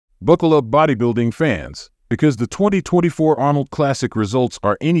Buckle up, bodybuilding fans, because the 2024 Arnold Classic results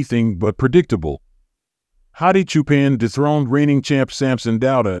are anything but predictable. Hadi Choopan dethroned reigning champ Samson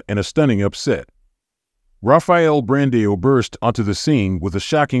Dauda in a stunning upset. Rafael Brandao burst onto the scene with a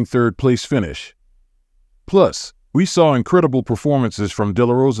shocking third-place finish. Plus, we saw incredible performances from De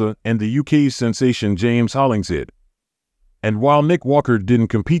La Rosa and the UK's sensation James Hollingshead. And while Nick Walker didn't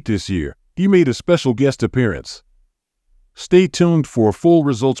compete this year, he made a special guest appearance. Stay tuned for a full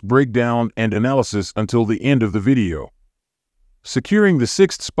results breakdown and analysis until the end of the video. Securing the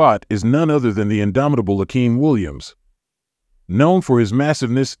 6th spot is none other than the indomitable Akeem Williams. Known for his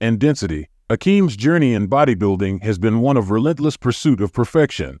massiveness and density, Akeem's journey in bodybuilding has been one of relentless pursuit of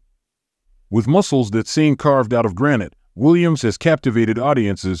perfection. With muscles that seem carved out of granite, Williams has captivated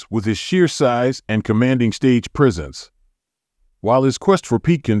audiences with his sheer size and commanding stage presence. While his quest for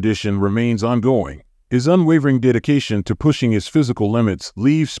peak condition remains ongoing, his unwavering dedication to pushing his physical limits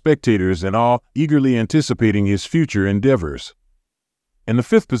leaves spectators in awe, eagerly anticipating his future endeavors. In the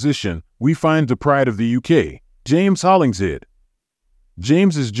 5th position, we find the pride of the UK, James Hollingshead.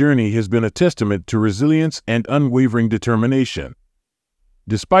 James's journey has been a testament to resilience and unwavering determination.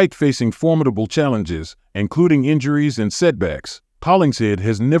 Despite facing formidable challenges, including injuries and setbacks, Hollingshead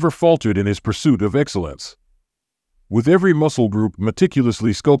has never faltered in his pursuit of excellence. With every muscle group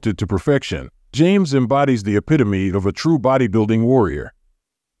meticulously sculpted to perfection, James embodies the epitome of a true bodybuilding warrior.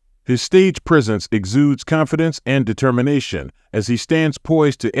 His stage presence exudes confidence and determination as he stands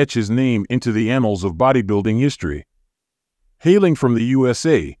poised to etch his name into the annals of bodybuilding history. Hailing from the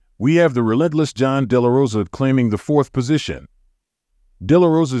USA, we have the relentless John De La Rosa claiming the 4th position. De La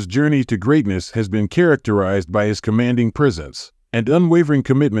Rosa's journey to greatness has been characterized by his commanding presence and unwavering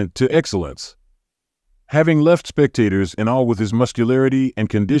commitment to excellence. Having left spectators in awe with his muscularity and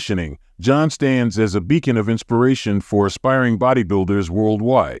conditioning, John stands as a beacon of inspiration for aspiring bodybuilders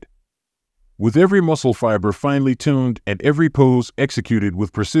worldwide. With every muscle fiber finely tuned and every pose executed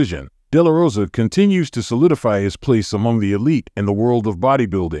with precision, De La Rosa continues to solidify his place among the elite in the world of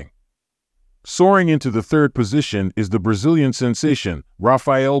bodybuilding. Soaring into the 3rd position is the Brazilian sensation,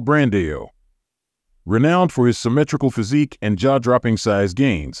 Rafael Brandao. Renowned for his symmetrical physique and jaw-dropping size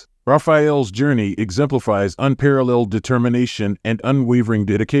gains, Rafael's journey exemplifies unparalleled determination and unwavering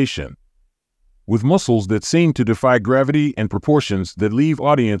dedication. With muscles that seem to defy gravity and proportions that leave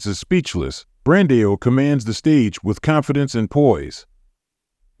audiences speechless, Brandao commands the stage with confidence and poise.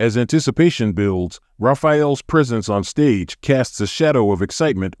 As anticipation builds, Rafael's presence on stage casts a shadow of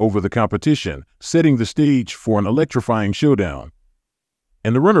excitement over the competition, setting the stage for an electrifying showdown.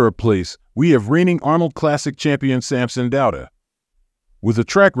 In the runner-up place, we have reigning Arnold Classic champion Samson Dauda. With a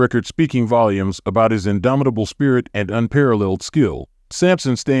track record speaking volumes about his indomitable spirit and unparalleled skill,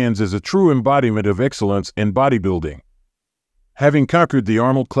 Samson stands as a true embodiment of excellence in bodybuilding. Having conquered the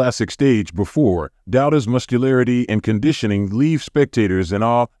Arnold Classic stage before, Dauda's muscularity and conditioning leave spectators in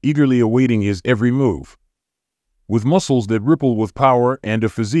awe, eagerly awaiting his every move. With muscles that ripple with power and a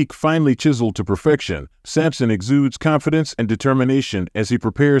physique finely chiseled to perfection, Samson exudes confidence and determination as he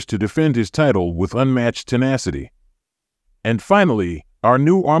prepares to defend his title with unmatched tenacity. And finally, our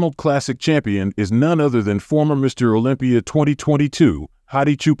new Arnold Classic champion is none other than former Mr. Olympia 2022,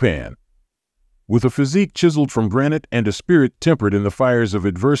 Hadi Choopan. With a physique chiseled from granite and a spirit tempered in the fires of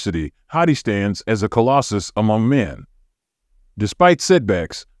adversity, Hadi stands as a colossus among men. Despite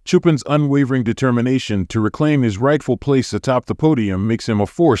setbacks, Choopan's unwavering determination to reclaim his rightful place atop the podium makes him a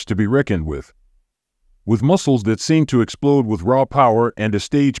force to be reckoned with. With muscles that seem to explode with raw power and a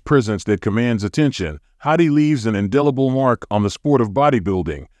stage presence that commands attention, Hadi leaves an indelible mark on the sport of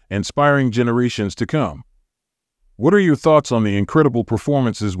bodybuilding, inspiring generations to come. What are your thoughts on the incredible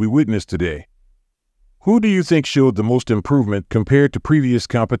performances we witnessed today? Who do you think showed the most improvement compared to previous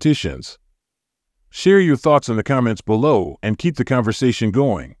competitions? Share your thoughts in the comments below and keep the conversation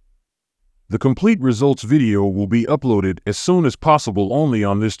going. The complete results video will be uploaded as soon as possible only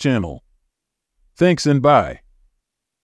on this channel. Thanks and bye.